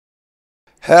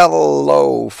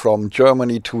Hello from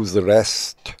Germany to the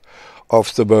rest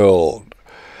of the world.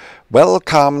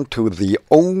 Welcome to the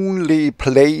only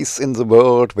place in the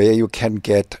world where you can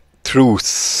get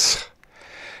truths.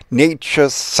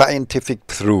 Nature's scientific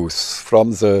truths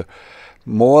from the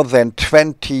more than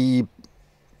 20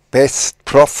 best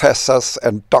professors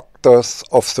and doctors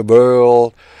of the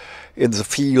world in the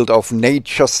field of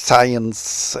nature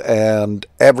science and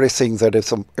everything that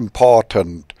is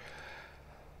important.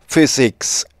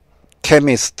 Physics,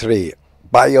 chemistry,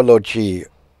 biology,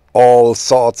 all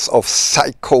sorts of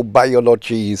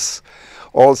psychobiologies,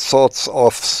 all sorts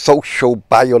of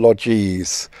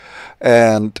sociobiologies,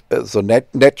 and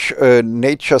the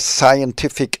nature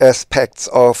scientific aspects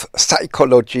of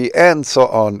psychology, and so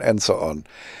on and so on.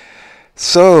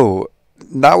 So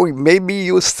now maybe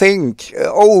you think,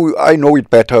 oh, I know it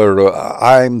better.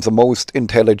 I'm the most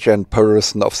intelligent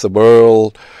person of the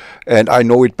world, and I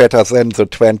know it better than the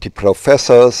 20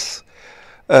 professors.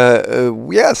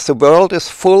 Yes, the world is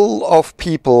full of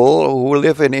people who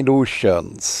live in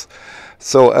illusions.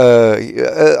 So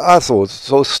also,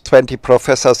 those 20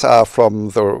 professors are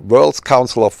from the World's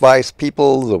Council of Wise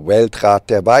People, the Weltrat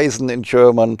der Weisen in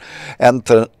German, and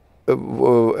the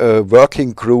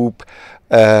working group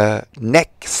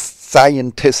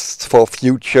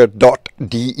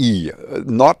NachDenkSeiten.de,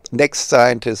 not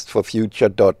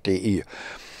NachScientistForFuture.de.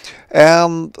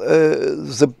 And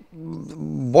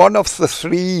one of the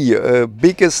three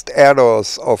biggest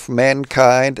errors of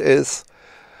mankind is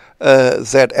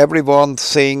that everyone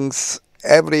thinks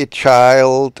every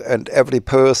child and every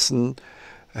person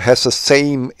has the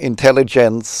same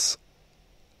intelligence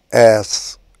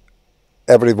as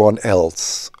everyone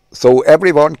else. So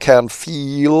everyone can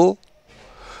feel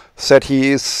that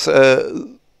he is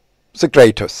the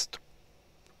greatest.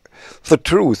 The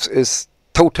truth is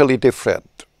totally different.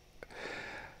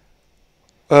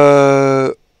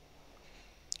 4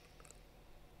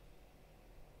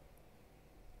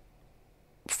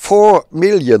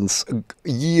 million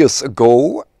years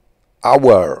ago,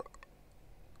 our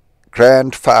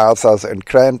grandfathers and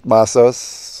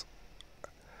grandmothers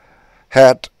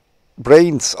had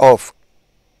brains of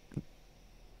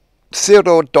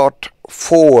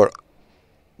 0.4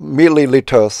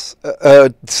 milliliters,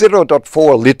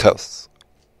 0.4 liters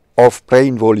of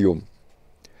brain volume.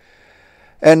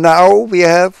 And now we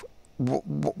have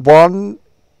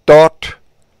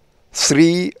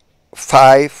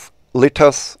 1.35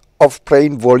 liters of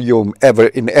brain volume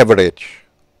in average.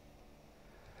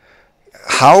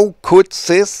 How could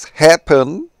this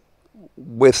happen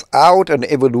without an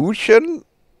evolution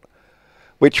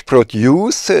which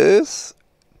produces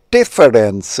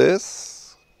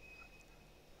differences,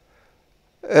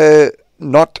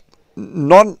 not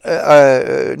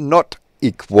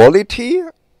equality,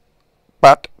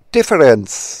 but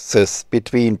differences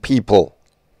between people?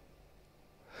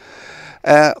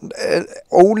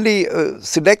 Only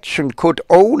selection could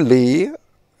only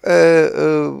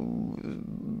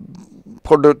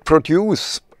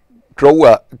produce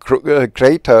greater,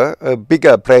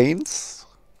 bigger brains.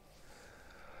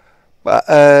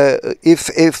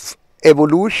 If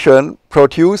evolution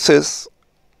produces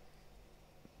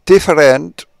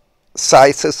different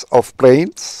sizes of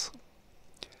brains,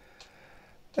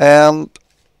 and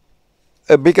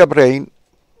a bigger brain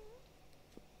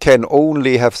can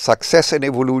only have success in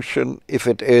evolution if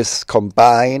it is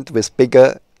combined with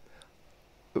a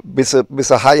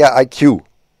higher IQ,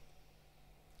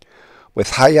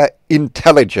 with higher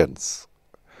intelligence.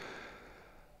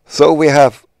 So we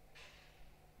have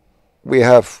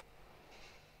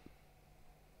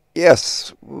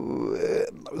yes.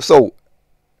 So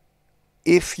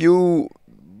if you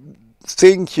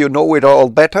think you know it all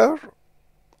better,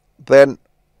 then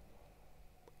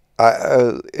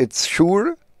it's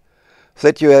sure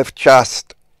that you have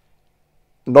just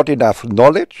not enough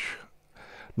knowledge,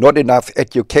 not enough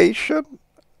education,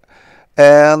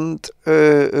 and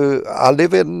are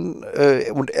living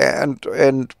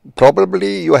and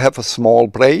probably you have a small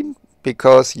brain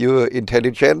because your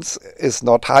intelligence is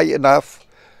not high enough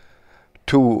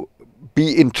to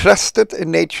be interested in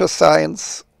nature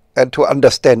science and to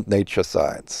understand nature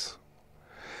science.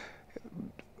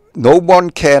 No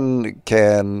one can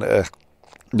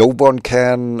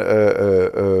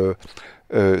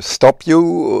stop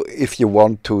you if you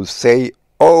want to say,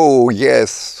 oh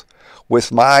yes, with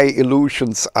my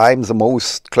illusions I'm the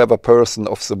most clever person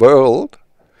of the world.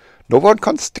 No one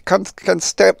can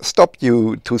stop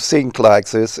you to think like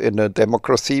this in a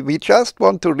democracy. We just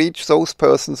want to reach those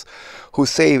persons who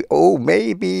say, oh,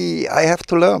 maybe I have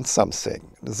to learn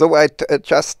something. So I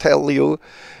just tell you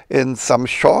in some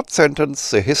short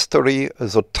sentence the history,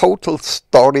 the total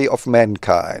story of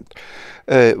mankind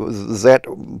that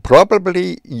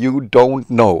probably you don't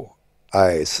know.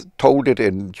 I told it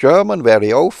in German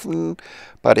very often,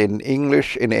 but in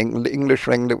English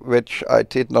language, I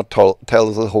did not tell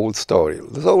the whole story.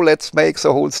 So let's make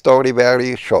the whole story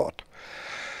very short.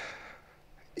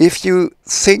 If you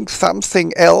think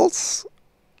something else,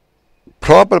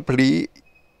 probably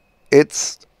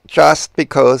it's just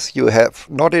because you have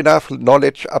not enough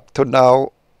knowledge up to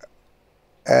now,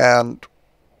 and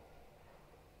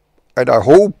I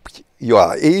hope you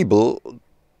are able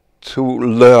to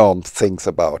learn things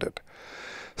about it.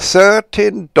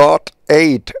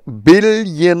 13.8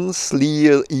 billion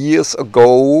years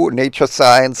ago, Nature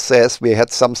Science says we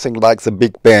had something like the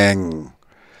Big Bang.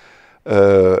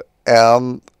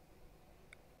 And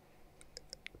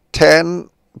 10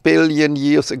 billion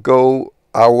years ago,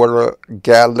 our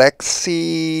galaxy,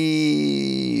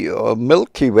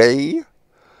 Milky Way,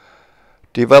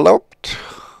 developed,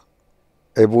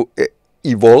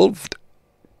 evolved,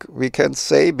 we can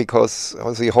say, because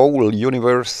the whole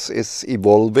universe is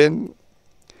evolving.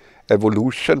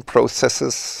 Evolution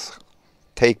processes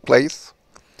take place.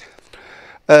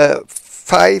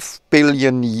 5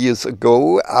 billion years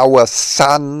ago, our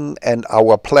sun and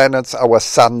our planets, our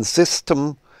sun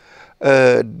system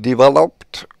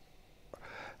developed.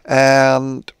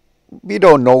 And we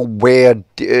don't know where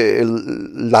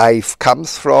life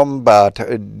comes from, but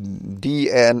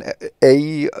DNA,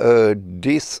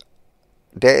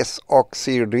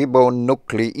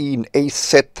 desoxyribonucleic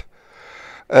acid,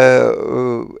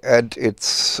 and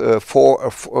its four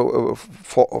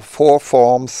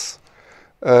forms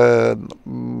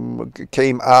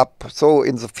came up, so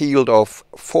in the field of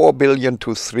 4 billion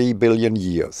to 3 billion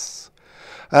years.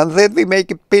 And then we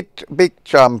make a big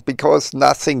jump, because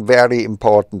nothing very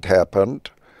important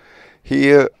happened.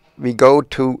 Here we go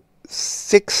to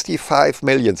 65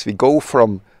 millions. We go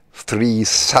from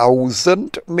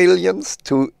 3,000 millions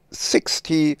to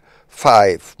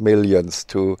 65 millions.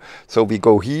 So we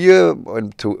go here,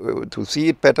 and to see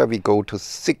it better, we go to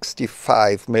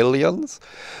 65 millions.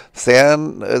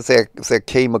 Then there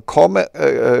came a comet.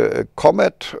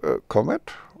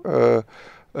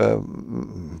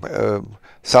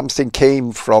 Something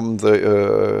came from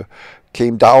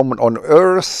came down on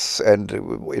Earth, and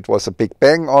it was a Big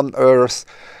Bang on Earth,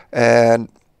 and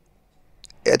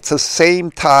at the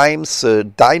same time the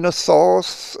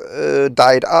dinosaurs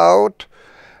died out,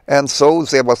 and so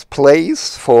there was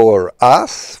place for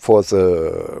us, for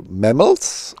the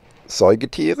mammals,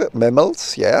 Säugetiere,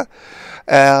 mammals, yeah,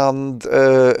 and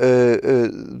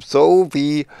so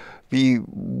we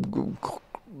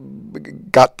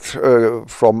got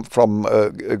from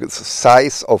the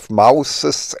size of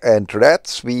mouses and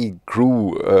rats, we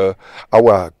grew,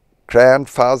 our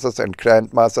grandfathers and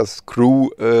grandmothers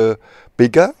grew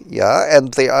bigger, yeah,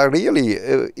 and they are really,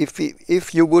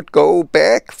 if you would go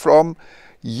back from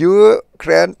your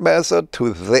grandmother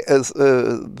to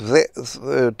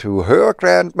to her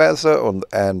grandmother,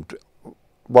 and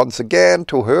once again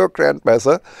to her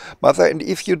grandmother, and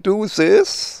if you do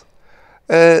this,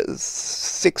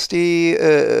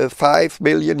 65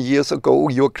 million years ago,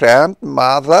 your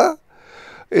grandmother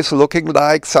is looking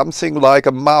like something like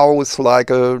a mouse, like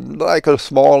a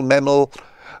small mammal,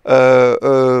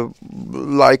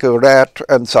 like a rat,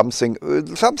 and something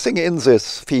in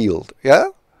this field, yeah.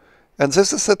 And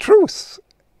this is the truth.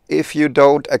 If you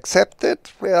don't accept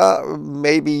it, yeah,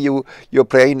 maybe your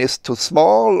brain is too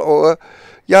small, or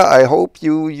yeah, I hope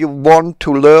you want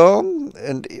to learn,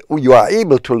 and you are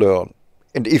able to learn.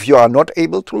 And if you are not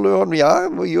able to learn, yeah,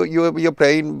 your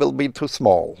brain will be too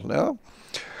small. Yeah?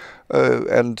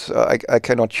 And I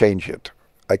cannot change it.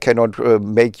 I cannot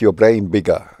make your brain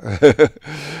bigger.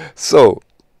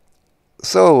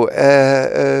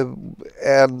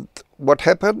 And what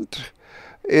happened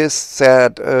is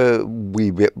that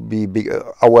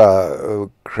our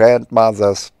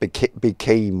grandmothers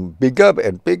became bigger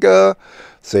and bigger.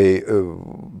 They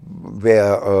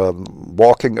were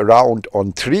walking around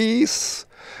on trees,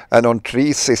 and on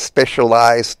trees they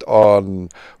specialized on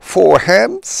 4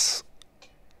 hands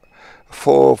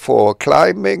for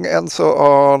climbing and so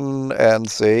on, and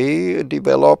they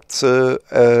developed a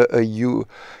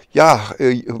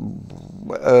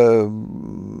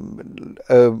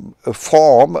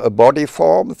body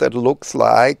form that looks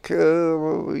like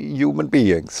human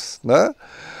beings. No?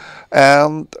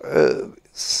 And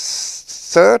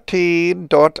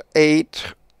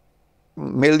 13.8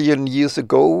 million years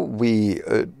ago, we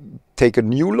take a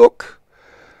new look.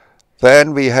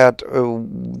 Then we had,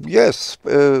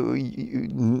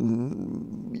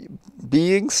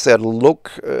 beings that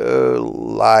look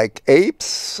like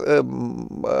apes,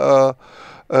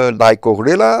 like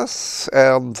gorillas,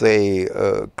 and they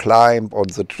climb on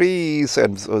the trees,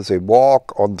 and they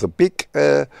walk on the big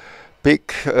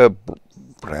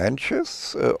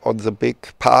branches, on the big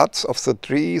parts of the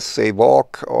trees. They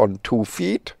walk on 2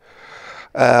 feet.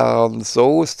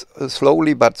 So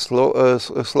slowly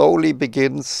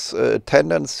begins a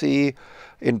tendency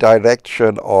in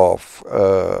direction of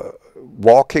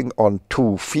walking on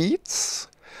 2 feet.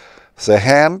 The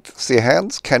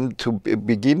hands can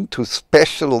begin to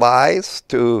specialize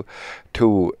to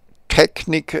a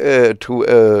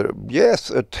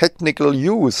technical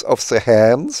use of the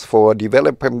hands for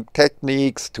developing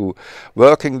techniques, to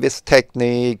working with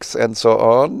techniques, and so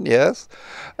on. Yes,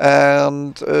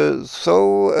 and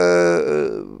so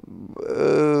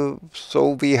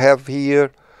we have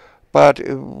here, but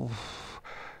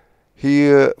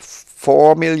here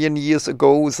 4 million years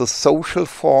ago, the social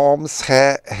forms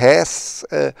has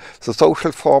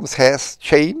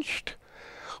changed.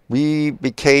 We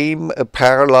became a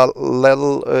parallel.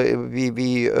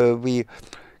 We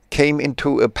came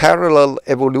into a parallel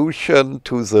evolution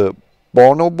to the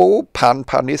bonobo,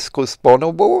 Paniscus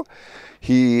bonobo.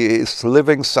 He is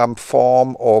living some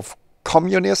form of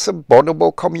communism,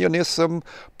 Bonobo-Kommunism.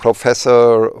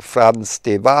 Professor Frans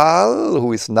de Waal,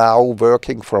 who is now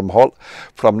working from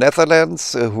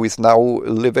Netherlands, who is now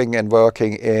living and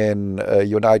working in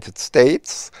United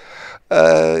States.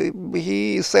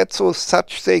 He said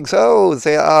such things. Oh,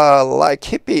 they are like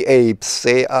hippie apes.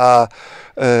 They are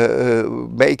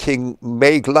make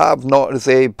love, not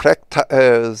they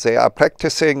are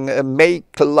practicing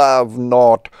make love,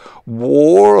 not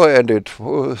war, and it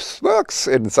works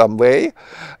in some way.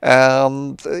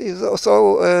 And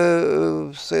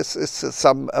so this is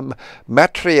some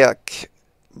matriarchalic,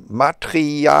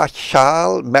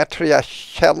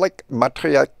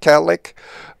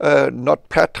 not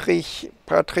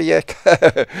patriarch.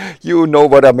 You know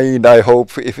what I mean, I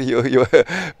hope. If you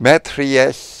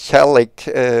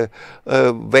matriarchalic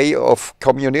way of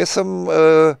communism.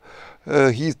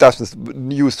 He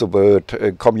doesn't use the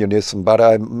word communism, but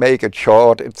I make it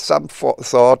short. It's some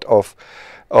sort of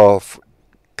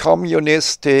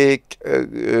communistic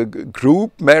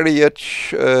group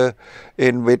marriage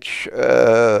in which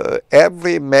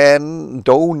every man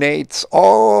donates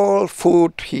all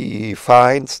food he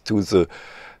finds to the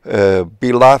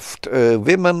beloved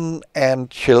women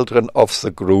and children of the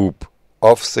group,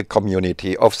 of the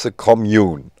community, of the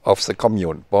commune.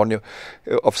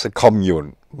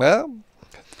 Well,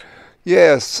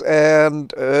 yes,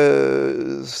 and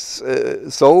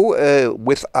so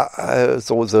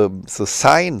the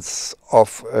signs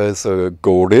of the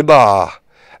gorilla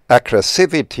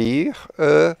aggressivity,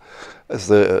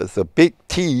 the big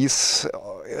teeth,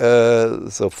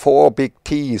 the 4 big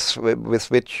teeth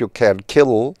with which you can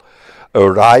kill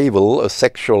a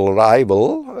sexual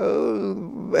rival,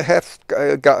 have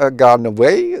gone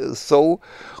away. So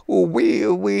we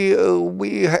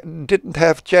didn't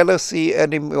have jealousy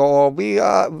anymore. We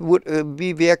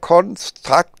were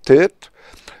constructed.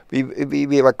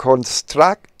 We were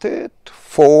constructed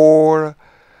for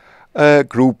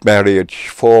group marriage,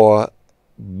 for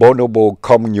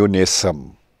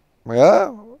bonobo-communism.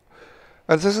 Yeah.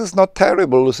 And this is not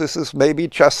terrible. This is maybe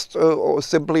just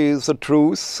simply the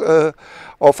truth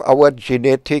of our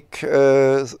genetic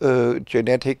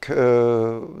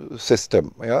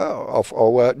system, yeah, of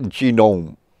our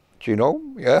genome,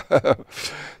 yeah.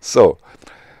 So,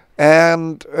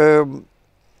 and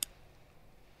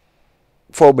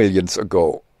 4 million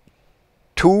ago,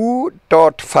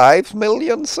 2.5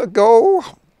 million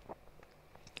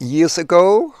years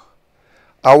ago,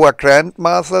 our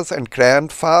grandmothers and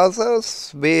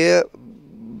grandfathers were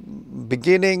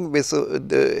beginning with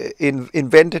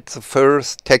invented the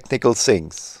first technical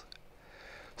things: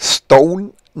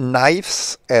 stone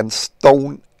knives and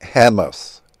stone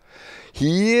hammers.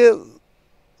 Here,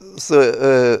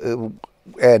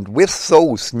 and with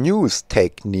those new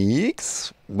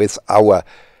techniques, with our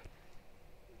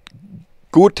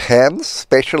good hands,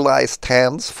 specialized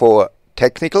hands for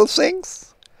technical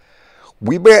things,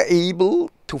 we were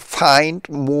able to find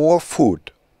more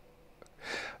food.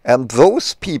 And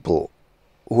those people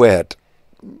who had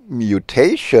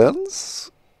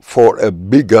mutations for a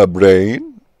bigger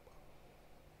brain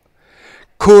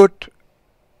could,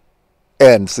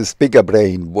 and this bigger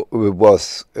brain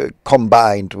was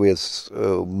combined with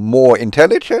more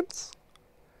intelligence,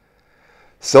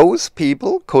 those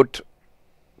people could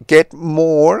get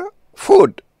more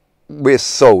food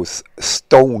with those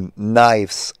stone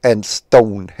knives and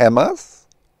stone hammers.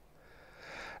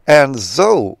 And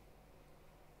so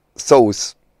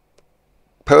those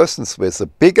persons with a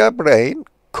bigger brain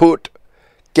could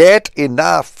get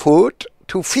enough food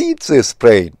to feed this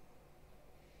brain.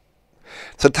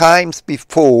 The times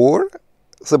before,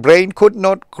 the brain could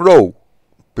not grow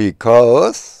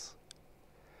because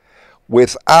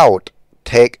without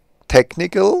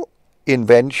technical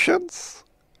inventions,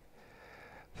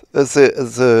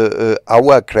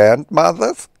 our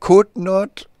grandmothers could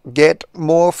not get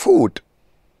more food.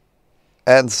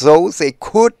 And so they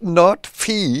could not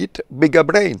feed bigger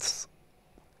brains.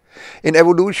 In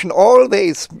evolution,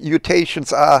 always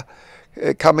mutations are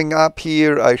coming up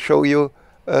here. I show you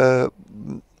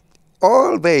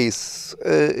always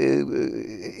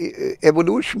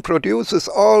evolution produces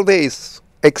always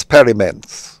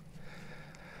experiments.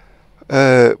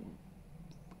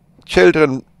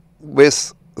 Children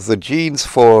with the genes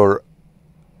for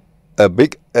a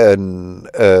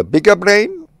bigger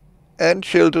brain, and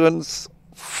children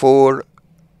for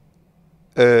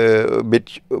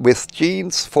with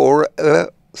genes for a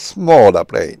smaller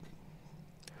brain.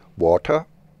 Water.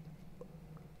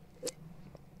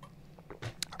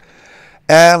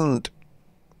 And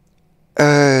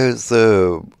and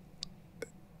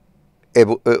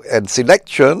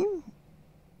selection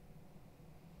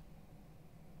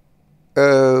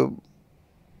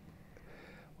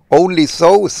only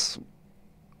those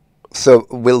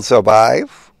will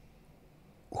survive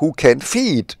who can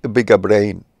feed a bigger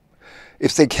brain.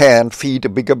 If they can't feed a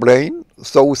bigger brain,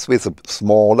 those with a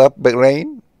smaller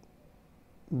brain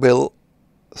will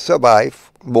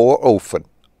survive more often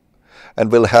and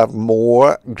will have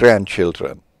more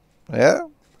grandchildren. Yeah?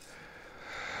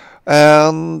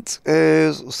 And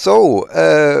yes,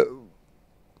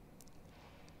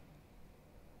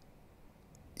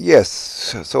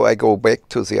 so I go back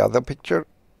to the other picture.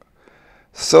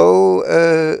 So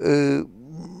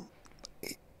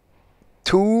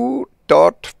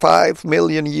 2.5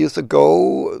 million years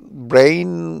ago,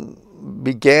 brain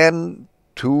began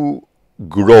to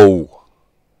grow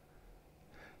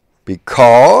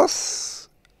because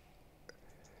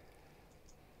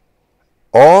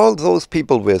all those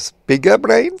people with bigger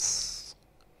brains,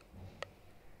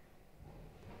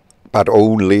 but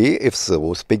only if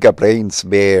those bigger brains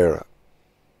were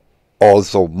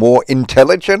also more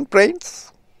intelligent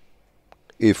brains.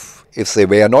 If they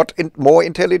were not more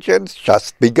intelligent,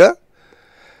 just bigger,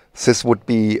 this would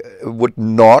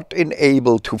not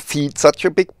enable to feed such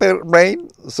a big brain.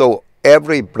 So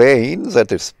every brain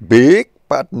that is big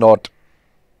but not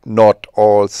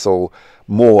also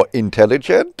more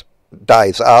intelligent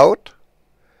dies out,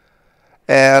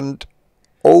 and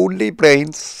only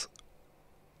brains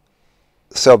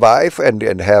survive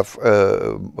and have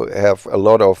a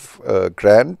lot of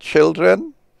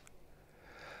grandchildren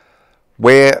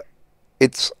where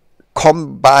it's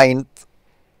combined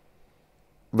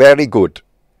very good.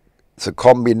 It's a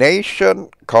combination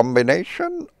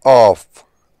of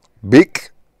big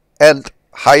and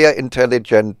higher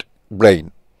intelligent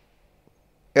brain.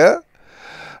 Yeah?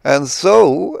 And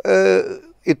so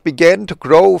it began to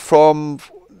grow from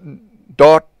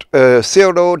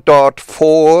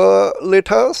 0.4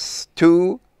 liters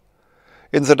to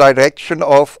in the direction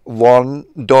of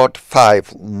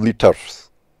 1.5 liters.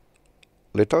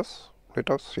 Liters?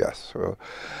 Yes.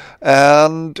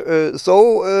 And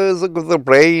so the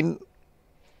brain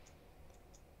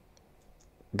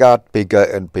got bigger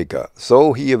and bigger.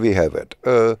 So here we have it.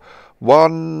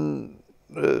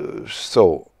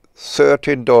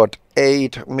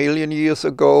 13.8 million years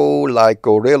ago, like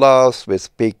gorillas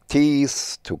with big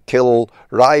teeth to kill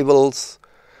rivals.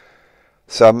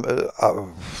 Some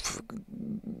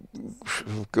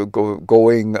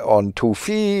going on 2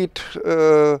 feet.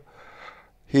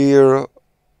 Here,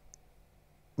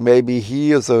 maybe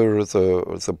here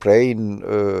the brain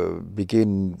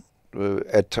begin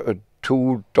at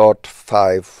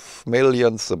 2.5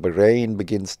 million. The brain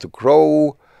begins to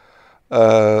grow,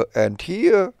 and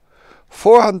here,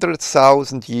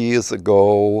 400,000 years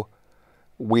ago,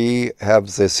 we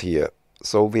have this here.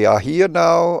 So we are here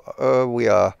now. We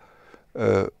are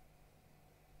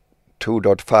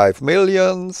 2.5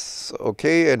 millions,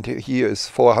 okay, and here is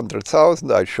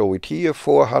 400,000. I show it here,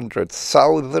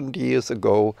 400,000 years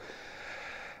ago.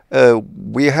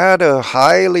 We had a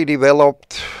highly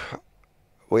developed,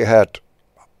 we had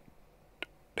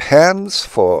hands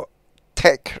for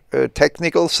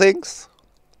technical things,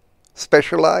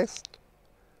 specialized.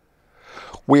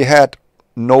 We had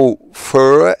no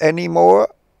fur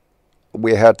anymore.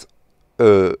 We had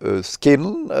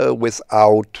skin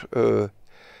without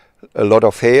a lot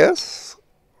of hairs.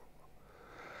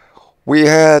 We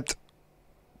had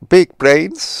big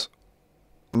brains,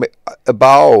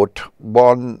 about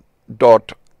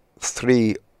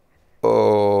 1.3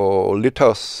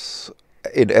 liters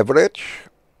in average.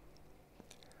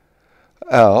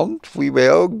 And we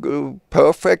were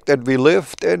perfect, and we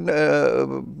lived in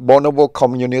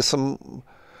Bonobo-Kommunism,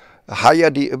 higher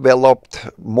developed,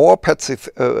 more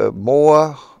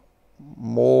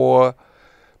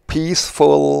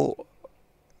peaceful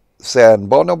than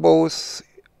bonobos,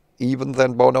 even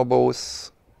than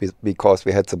bonobos, because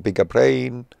we had the bigger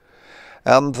brain.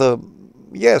 And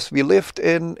yes, we lived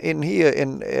in here,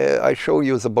 I show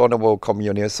you the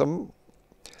Bonobo-Kommunism.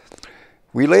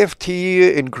 We lived here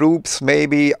in groups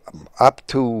maybe up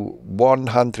to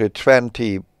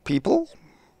 120 people.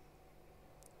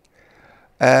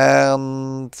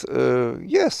 And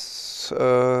yes,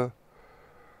 the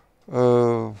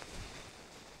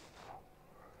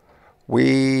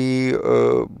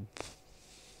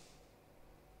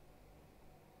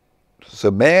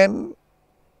men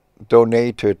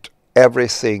donated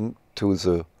everything to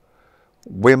the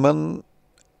women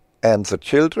and the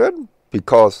children,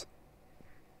 because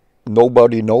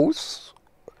nobody knows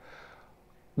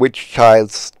which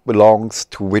child belongs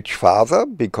to which father,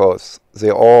 because they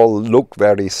all look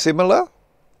very similar.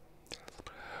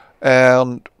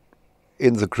 And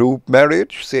in the group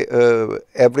marriage,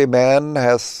 every man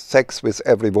has sex with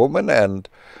every woman, and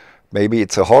maybe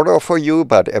it's a horror for you,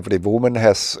 but every woman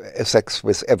has sex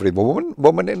with every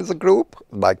woman in the group,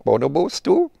 like bonobos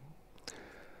do.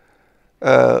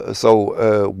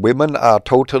 So women are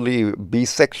totally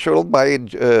bisexual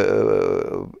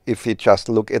if you just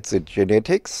look at the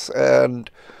genetics, and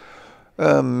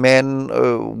men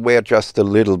were just a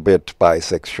little bit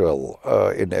bisexual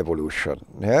in evolution.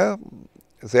 Yeah,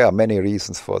 there are many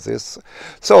reasons for this.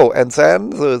 So, and then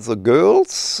the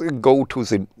girls go to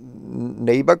the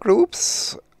neighbor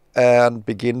groups and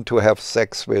begin to have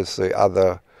sex with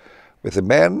the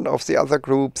men of the other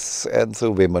groups and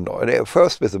the women.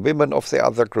 First with the women of the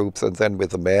other groups and then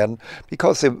with the men,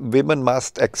 because the women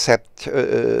must accept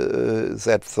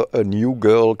that a new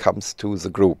girl comes to the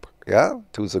group, yeah,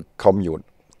 to the commune,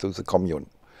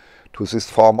 to this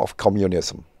form of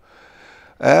communism.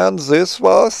 And this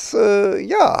was,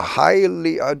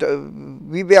 highly,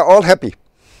 we were all happy.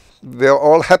 We were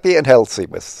all happy and healthy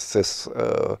with this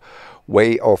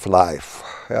way of life,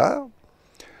 yeah.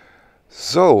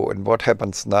 So, and what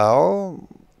happens now?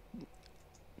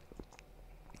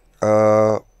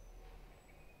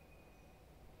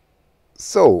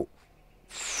 So,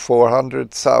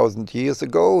 400,000 years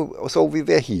ago, so we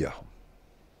were here.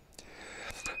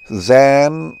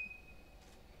 Then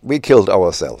we killed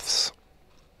ourselves.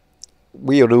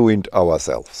 We ruined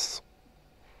ourselves.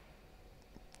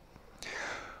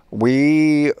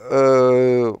 We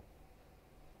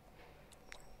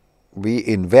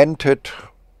invented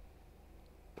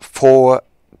 4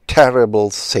 terrible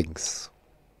things.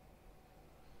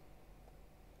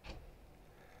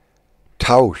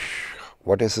 Tausch,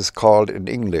 what is this called in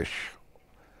English?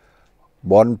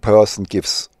 One person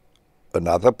gives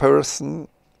another person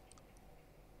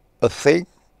a thing,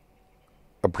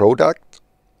 a product,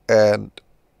 and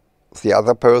the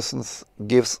other person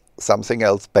gives something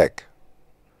else back.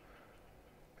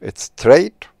 It's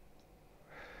trade.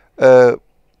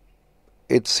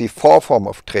 It's the form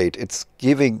of trade. It's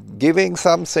giving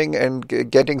something and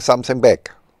getting something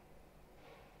back.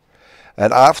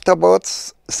 And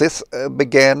afterwards, this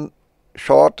began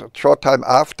short time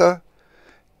after,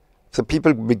 the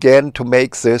people began to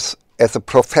make this as a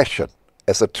profession,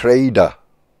 as a trader,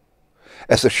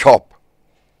 as a shop.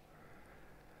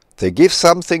 They give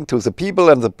something to the people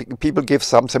and the people give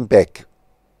something back.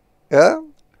 Yeah?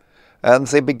 And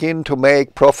they begin to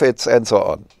make profits and so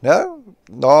on. Yeah?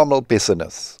 Normal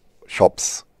business,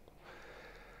 shops.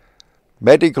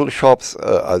 Medical shops,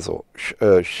 also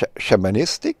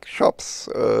shamanistic shops,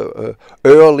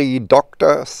 early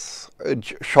doctors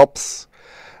shops,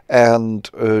 and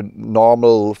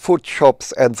normal food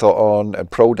shops and so on, and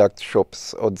product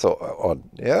shops and so on.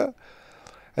 Yeah,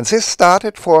 and this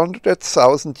started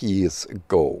 400,000 years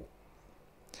ago.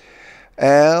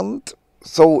 And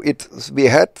so we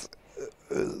had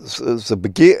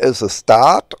the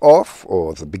start of,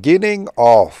 or the beginning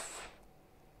of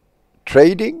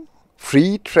trading,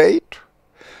 free trade,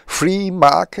 free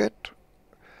market,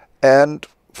 and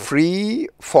free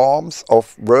forms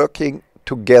of working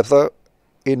together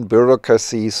in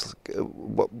bureaucracies,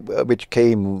 which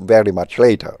came very much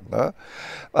later.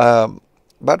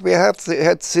 But we had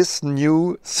this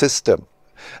new system,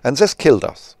 and this killed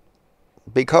us,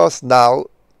 because now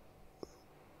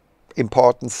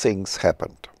important things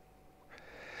happened.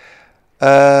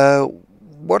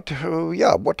 What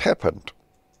happened?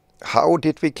 How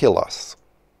did we kill us?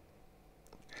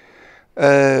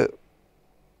 This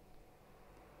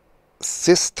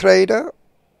trader,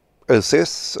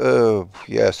 this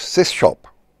shop.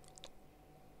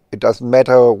 It doesn't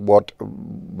matter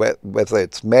whether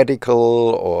it's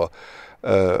medical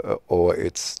or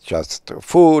it's just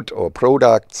food or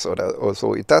products or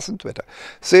so. It doesn't matter.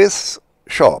 This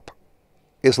shop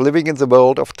is living in the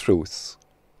world of truth,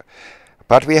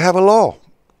 but we have a law.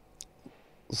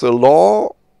 The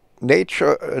law,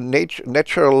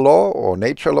 natural law or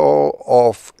nature law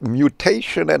of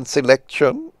mutation and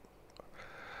selection.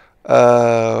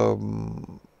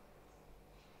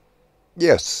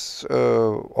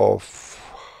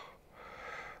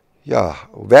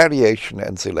 Variation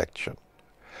and selection.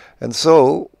 And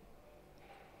so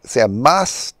there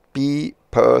must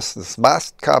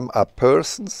come up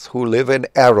persons who live in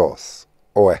errors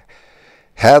or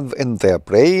have in their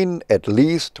brain at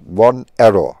least one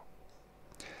error.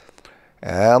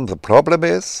 And the problem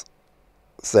is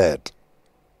that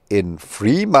in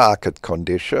free market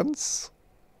conditions,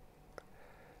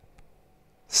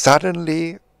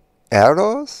 suddenly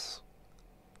errors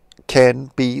can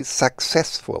be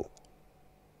successful.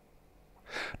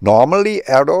 Normally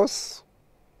errors,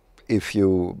 if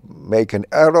you make an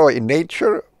error in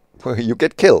nature, you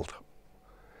get killed.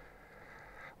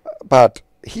 But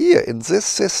here in this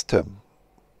system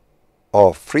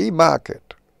of free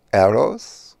market,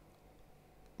 errors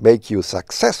make you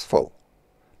successful.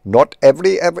 Not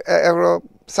every error,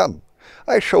 some.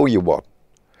 I show you one.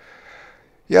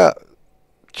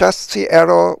 Just the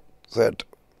error that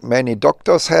many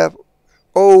doctors have.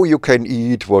 Oh, you can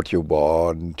eat what you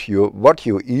want. What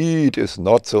you eat is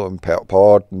not so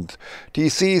important.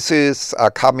 Diseases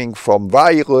are coming from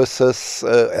viruses,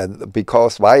 and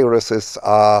because viruses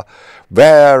are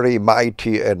very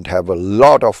mighty and have a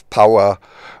lot of power,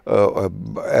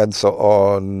 and so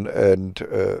on. And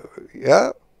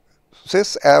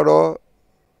this error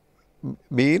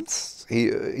means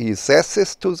he says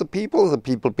this to the people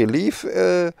believe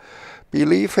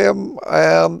him.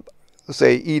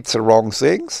 They eat the wrong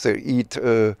things. They eat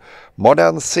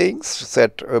modern things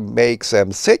that make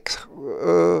them sick,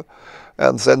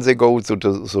 and then they go to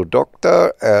the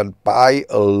doctor and buy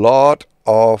a lot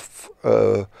of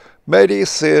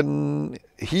medicine.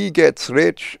 He gets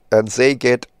rich, and they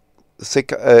get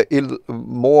sick,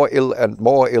 more ill and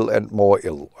more ill and more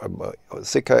ill,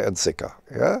 sicker and sicker.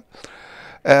 Yeah.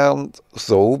 And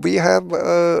so we have,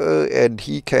 and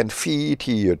he can feed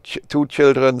 2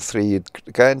 children, 3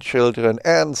 grandchildren,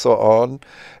 and so on,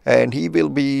 and he will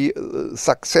be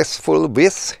successful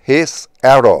with his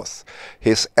errors.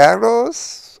 His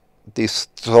errors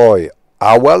destroy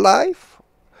our life,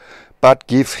 but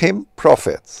give him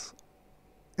profits.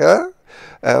 Yeah?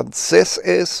 And this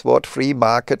is what free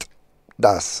market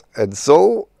does. And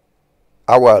so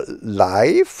our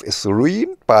life is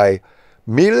ruined by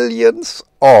millions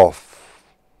of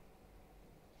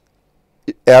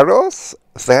errors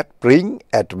that bring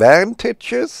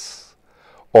advantages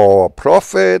or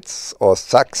profits or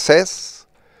success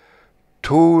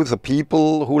to the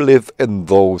people who live in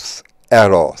those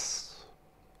errors.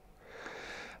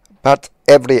 But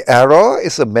every error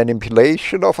is a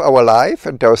manipulation of our life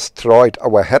and destroyed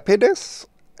our happiness.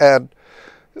 And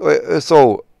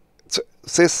so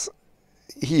this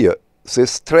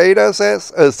trader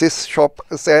says, this shop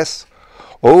says,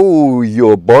 oh,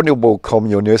 your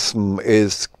Bonobo-Kommunism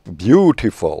is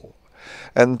beautiful.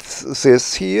 And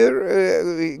this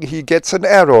here, he gets an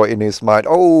error in his mind.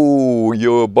 Oh,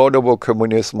 your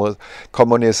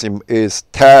Bonobo-Communism is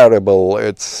terrible.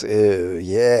 It's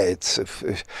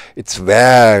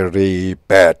very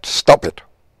bad. Stop it.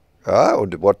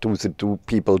 And what do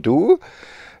people do?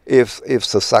 If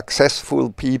the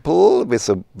successful people with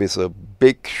the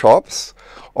big shops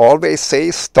always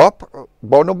say stop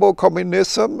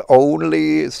Bonobo-Communism,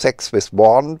 only sex with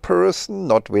one person,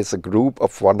 not with a group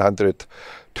of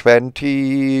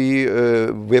 120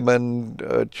 women,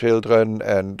 children,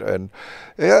 and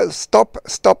stop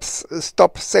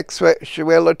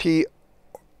sexuality.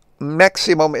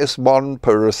 Maximum is one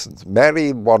person.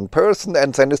 Marry one person,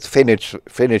 and then it's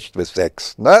finished with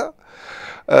sex. No?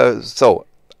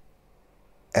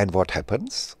 And what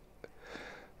happens?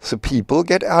 The people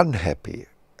get unhappy.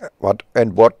 What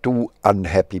do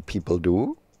unhappy people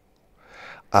do?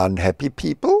 Unhappy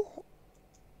people,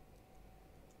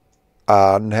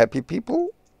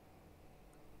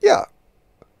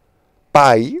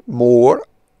 buy more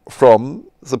from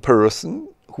the person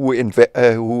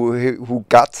who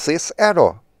got this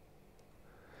error.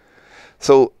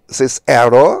 So this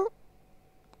error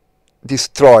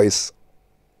destroys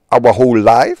our whole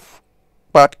life,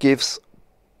 but gives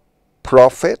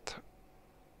profit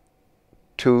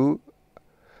to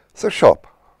the shop.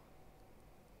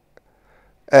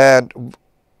 And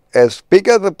as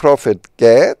bigger the profit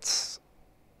gets,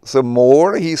 the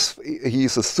more he's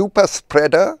a super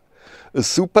spreader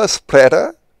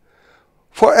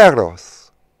for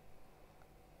errors.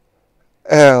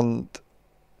 And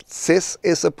this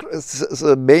is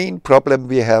the main problem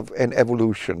we have in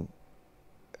evolution.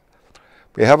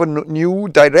 We have a new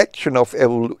direction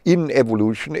in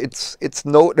evolution. It's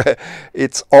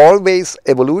always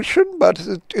evolution, but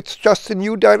it's just a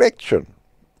new direction.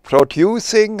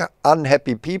 Producing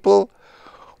unhappy people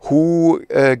who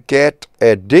get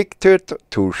addicted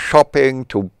to shopping,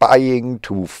 to buying,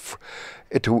 to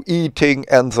eating,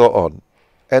 and so on.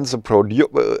 And the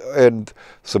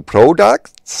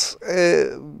products,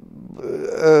 the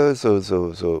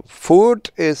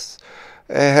food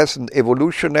has an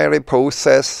evolutionary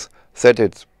process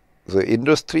that the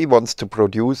industry wants to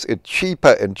produce it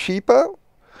cheaper and cheaper,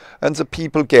 and the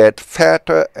people get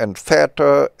fatter and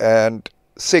fatter and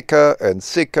sicker and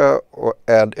sicker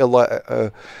and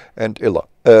iller and iller,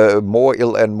 more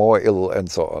ill and more ill,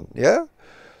 and so on. Yeah.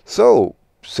 So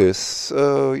this,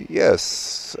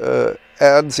 yes,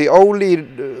 and the only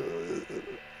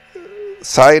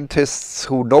scientists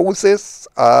who know this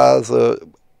are the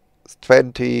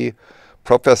 20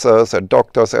 professors and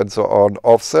doctors and so on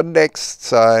of the next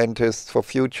Scientists for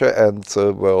Future and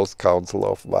the World Council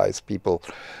of Wise People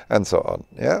and so on.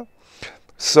 Yeah.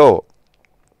 So,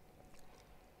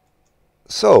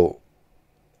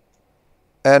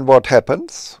 and what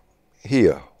happens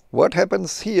here? What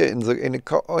happens here in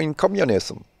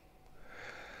communism?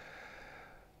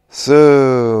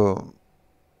 So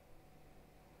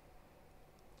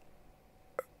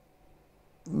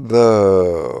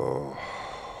the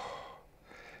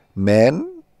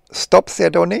men stop their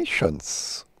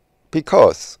donations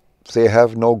because they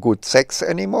have no good sex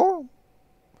anymore.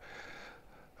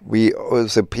 The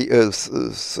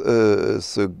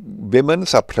women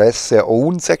suppress their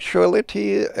own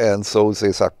sexuality, and so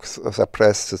they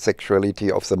suppress the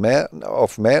sexuality of the men.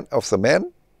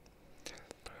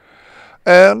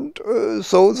 And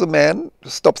so the men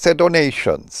stop their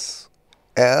donations,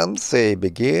 and they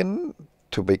begin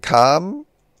to become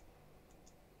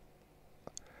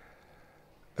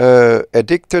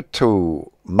addicted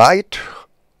to might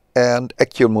and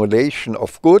accumulation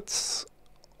of goods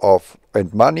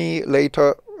and money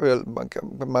later.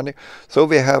 Money. So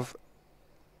we have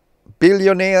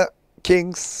billionaire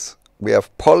kings, we have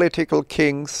political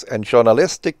kings and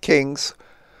journalistic kings,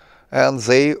 and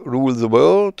they rule the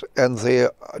world, and they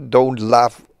don't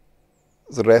love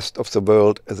the rest of the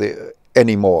world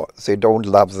anymore. They don't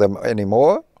love them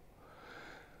anymore.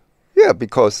 Yeah,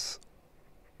 because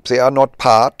they are not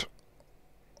part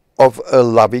of a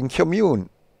loving commune.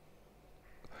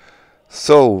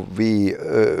 So we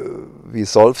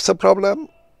solve the problem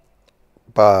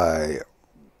by,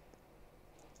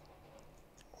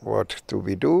 what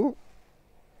do?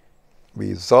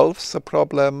 We solve the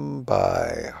problem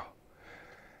by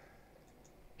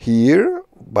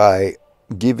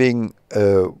giving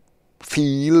a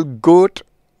feel-good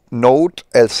note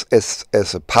as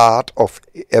a part of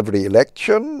every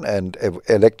election and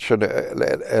election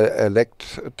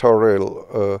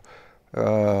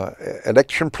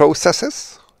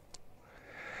processes,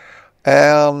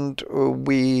 and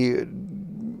we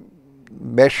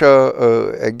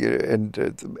measure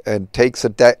and take the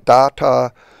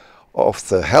data of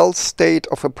the health state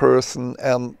of a person,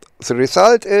 and the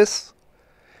result is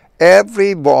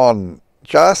everyone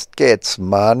just gets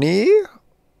money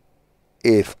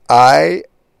if I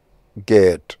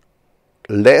get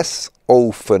less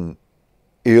often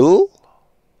ill,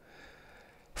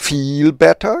 feel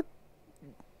better,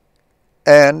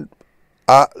 and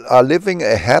are living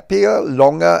a happier,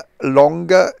 longer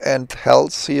and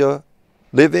healthier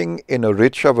living in a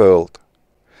richer world.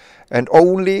 And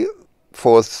only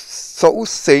for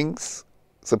those things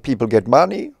the people get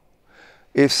money.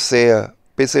 If their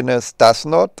business does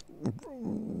not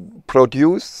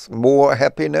produce more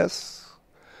happiness,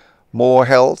 more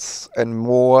health, and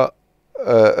more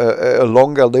a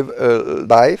longer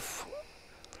life,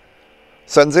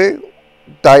 then they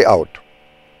die out.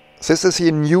 This is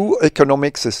a new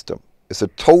economic system. It's a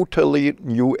totally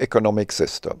new economic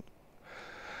system.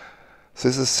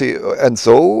 This is and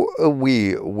so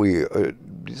we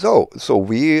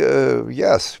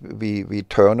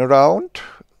turn around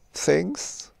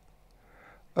things.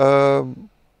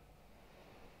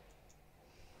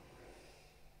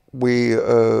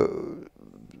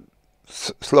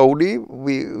 Slowly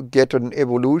we get an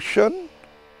evolution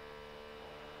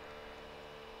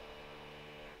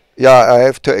I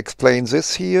have to explain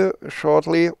this here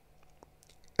shortly.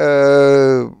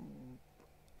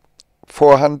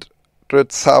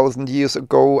 400,000 years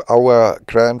ago, our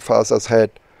grandfathers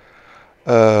had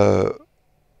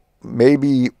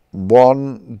maybe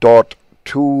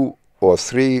 1.2 or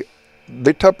 3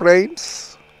 liter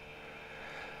brains.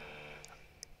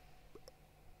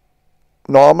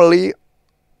 Normally,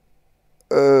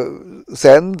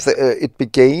 then it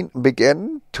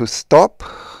began to stop.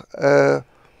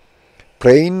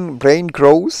 Brain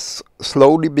growth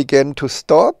slowly began to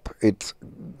stop.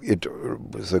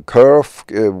 The curve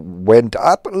went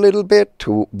up a little bit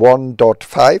to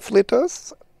 1.5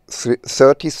 liters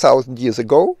 30,000 years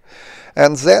ago,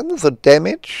 and then the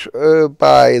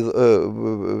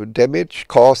damage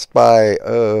caused by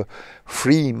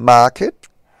free market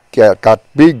got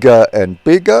bigger and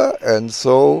bigger, and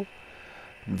so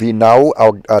we now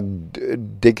are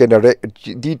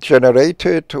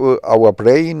degenerated. Our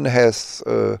brain has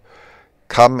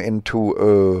come into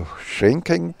a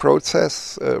shrinking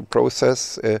process.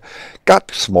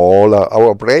 Got smaller.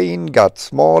 Our brain got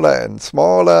smaller and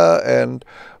smaller, and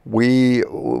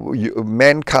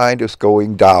mankind is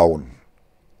going down.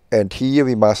 And here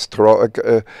we must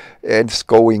and it's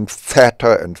going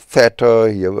fatter and fatter.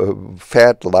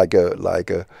 Fat like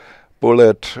a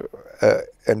bullet.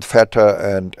 And fatter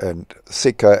and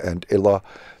thicker and iller.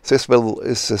 This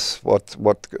is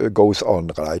what goes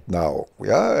on right now,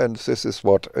 and this is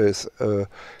what is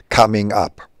coming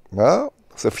up,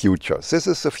 the future. This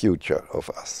is the future of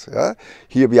us,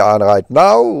 Here we are right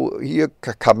now, here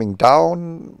coming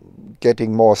down,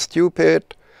 getting more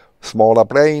stupid, smaller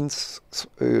brains,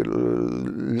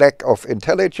 lack of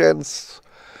intelligence,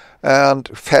 and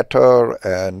fatter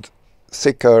and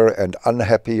thicker and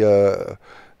unhappier.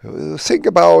 Think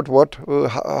about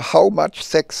how much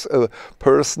sex a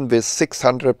person with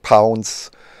 600 pounds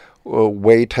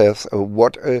weight has.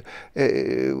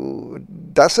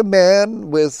 Does a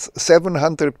man with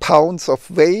 700 pounds of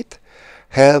weight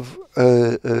have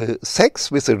sex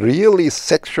with a really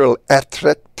sexual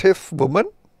attractive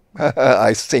woman?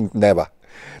 I think never.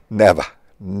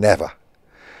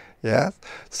 Yes.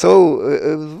 So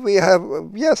we have,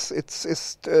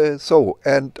 it's so.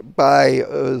 And by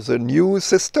the new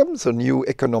system, the new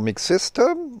economic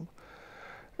system,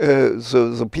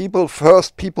 the people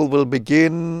will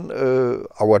begin,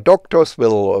 our doctors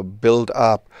will build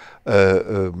up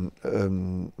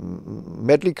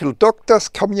medical doctors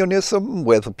communism,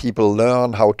 where the people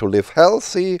learn how to live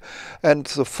healthy, and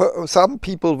some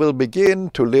people will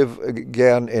begin to live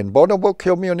again in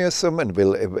Bonobo-Kommunism and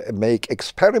will make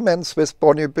experiments with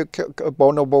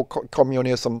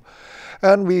Bonobo-Kommunism,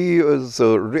 and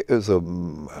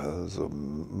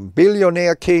the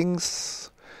billionaire kings.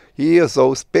 Here,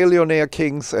 those billionaire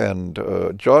kings and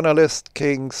journalist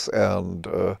kings and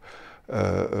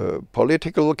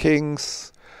political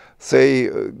kings, they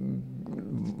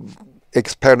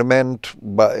experiment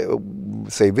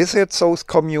they visit those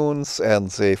communes and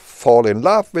they fall in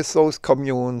love with those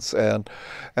communes, and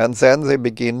then they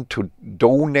begin to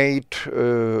donate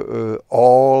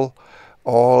all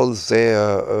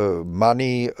their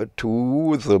money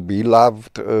to the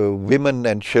beloved women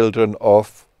and children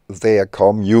of their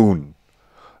commune,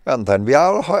 and then we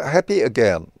are happy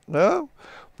again. No?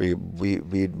 We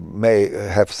may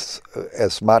have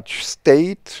as much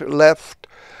state left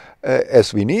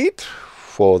as we need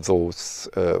for those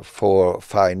for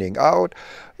finding out.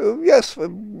 Yes,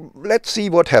 let's see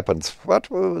what happens. But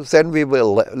then we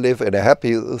will live in a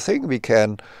happy thing. We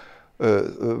can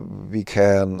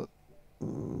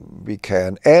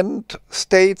end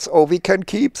states, or we can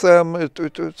keep them.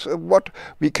 What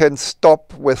we can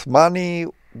stop with money.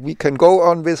 We can go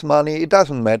on with money. It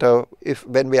doesn't matter.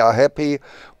 When we are happy,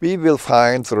 we will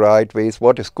find the right ways.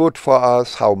 What is good for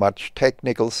us? How much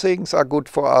technical things are good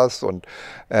for us, and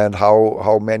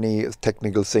how many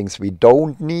technical things we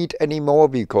don't need anymore,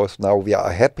 because now we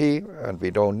are happy and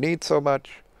we don't need so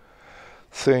much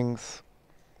things.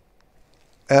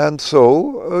 And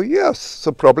so, yes,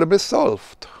 the problem is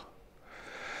solved.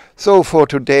 So for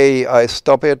today, I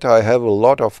stop it. I have a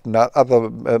lot of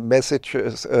other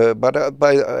messages, but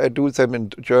I do them in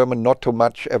German, not too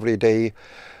much every day.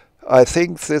 I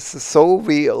think this is so.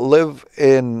 We live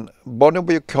in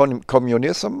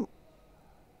Bonobo-Kommunism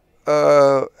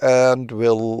and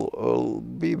will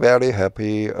be very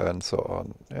happy and so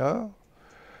on. Yeah.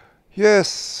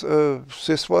 Yes,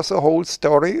 this was a whole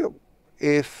story.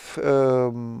 I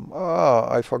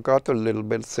forgot a little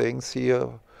bit things here.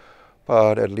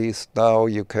 But at least now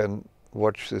you can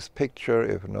watch this picture.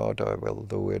 If not, I will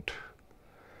do it.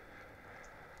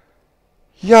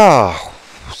 Yeah,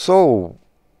 so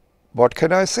what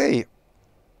can I say?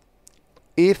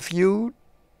 if you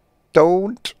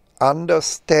don't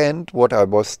understand what I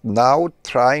was now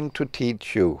trying to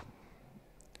teach you,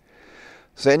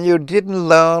 then you didn't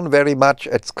learn very much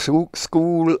at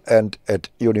school and at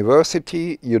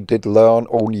university. You did learn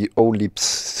only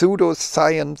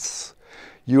pseudoscience.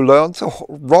 You learned the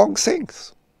wrong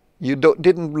things. You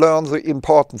didn't learn the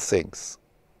important things.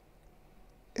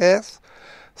 Yes?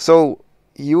 So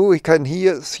you can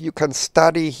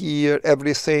study here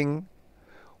everything.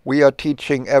 We are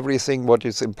teaching everything what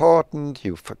is important.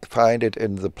 You find it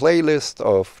in the playlist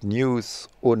of News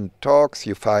und Talks.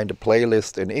 You find a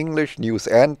playlist in English, News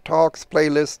and Talks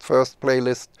playlist, first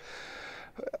playlist,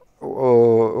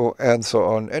 and so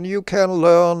on. And you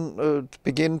can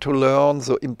begin to learn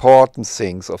the important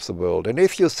things of the world. And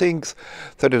if you think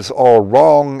that it's all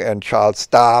wrong and Charles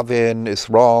Darwin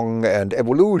is wrong and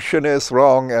evolution is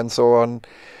wrong and so on,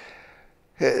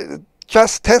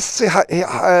 just test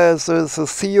the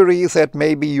theory that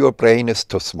maybe your brain is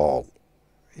too small.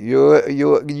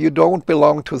 You don't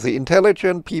belong to the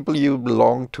intelligent people, you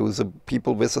belong to the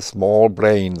people with the small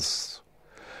brains.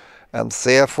 And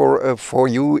therefore, for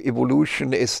you,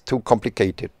 evolution is too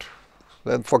complicated.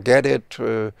 Then forget it.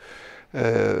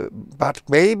 But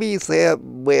maybe there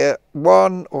were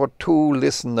one or two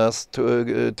listeners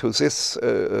to this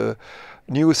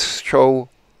news show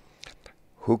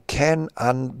who can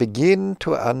begin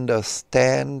to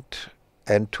understand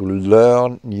and to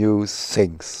learn new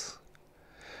things.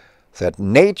 That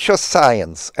nature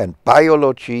science and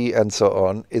biology and so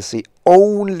on is the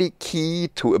only key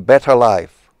to a better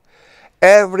life.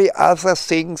 Every other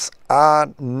things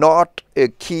are not a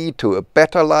key to a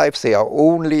better life, they are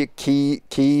only key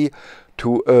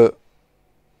to a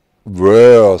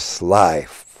worse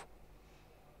life.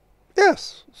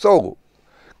 Yes, so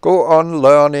go on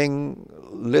learning,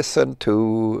 listen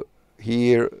to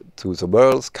the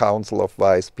World's Council of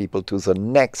Wise People, to the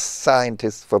next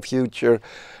Scientists for Future.de,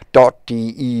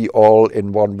 all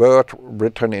in one word,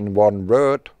 written in one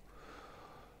word.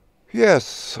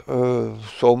 Yes,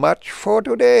 so much for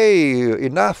today.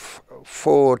 Enough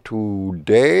for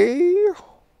today.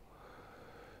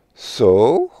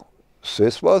 So,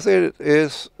 this was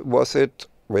it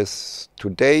with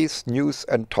today's news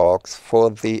and talks for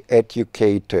the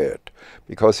educated,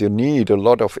 because you need a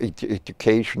lot of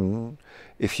education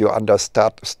if you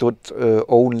understood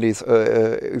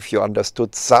if you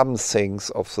understood some things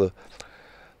of the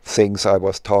things I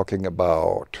was talking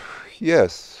about.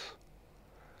 Yes.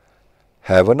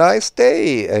 Have a nice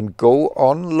day and go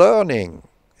on learning.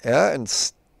 Yeah,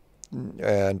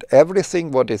 and everything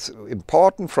what is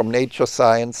important from nature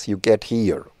science you get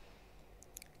here.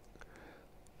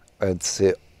 It's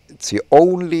the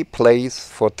only place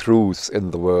for truth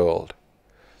in the world.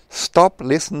 Stop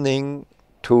listening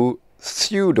to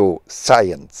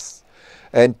pseudo-science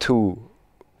and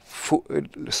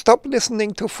stop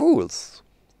listening to fools.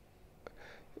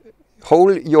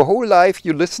 Your whole life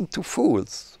you listen to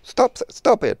fools.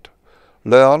 Stop it.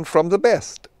 Learn from the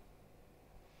best.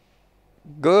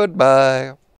 Goodbye.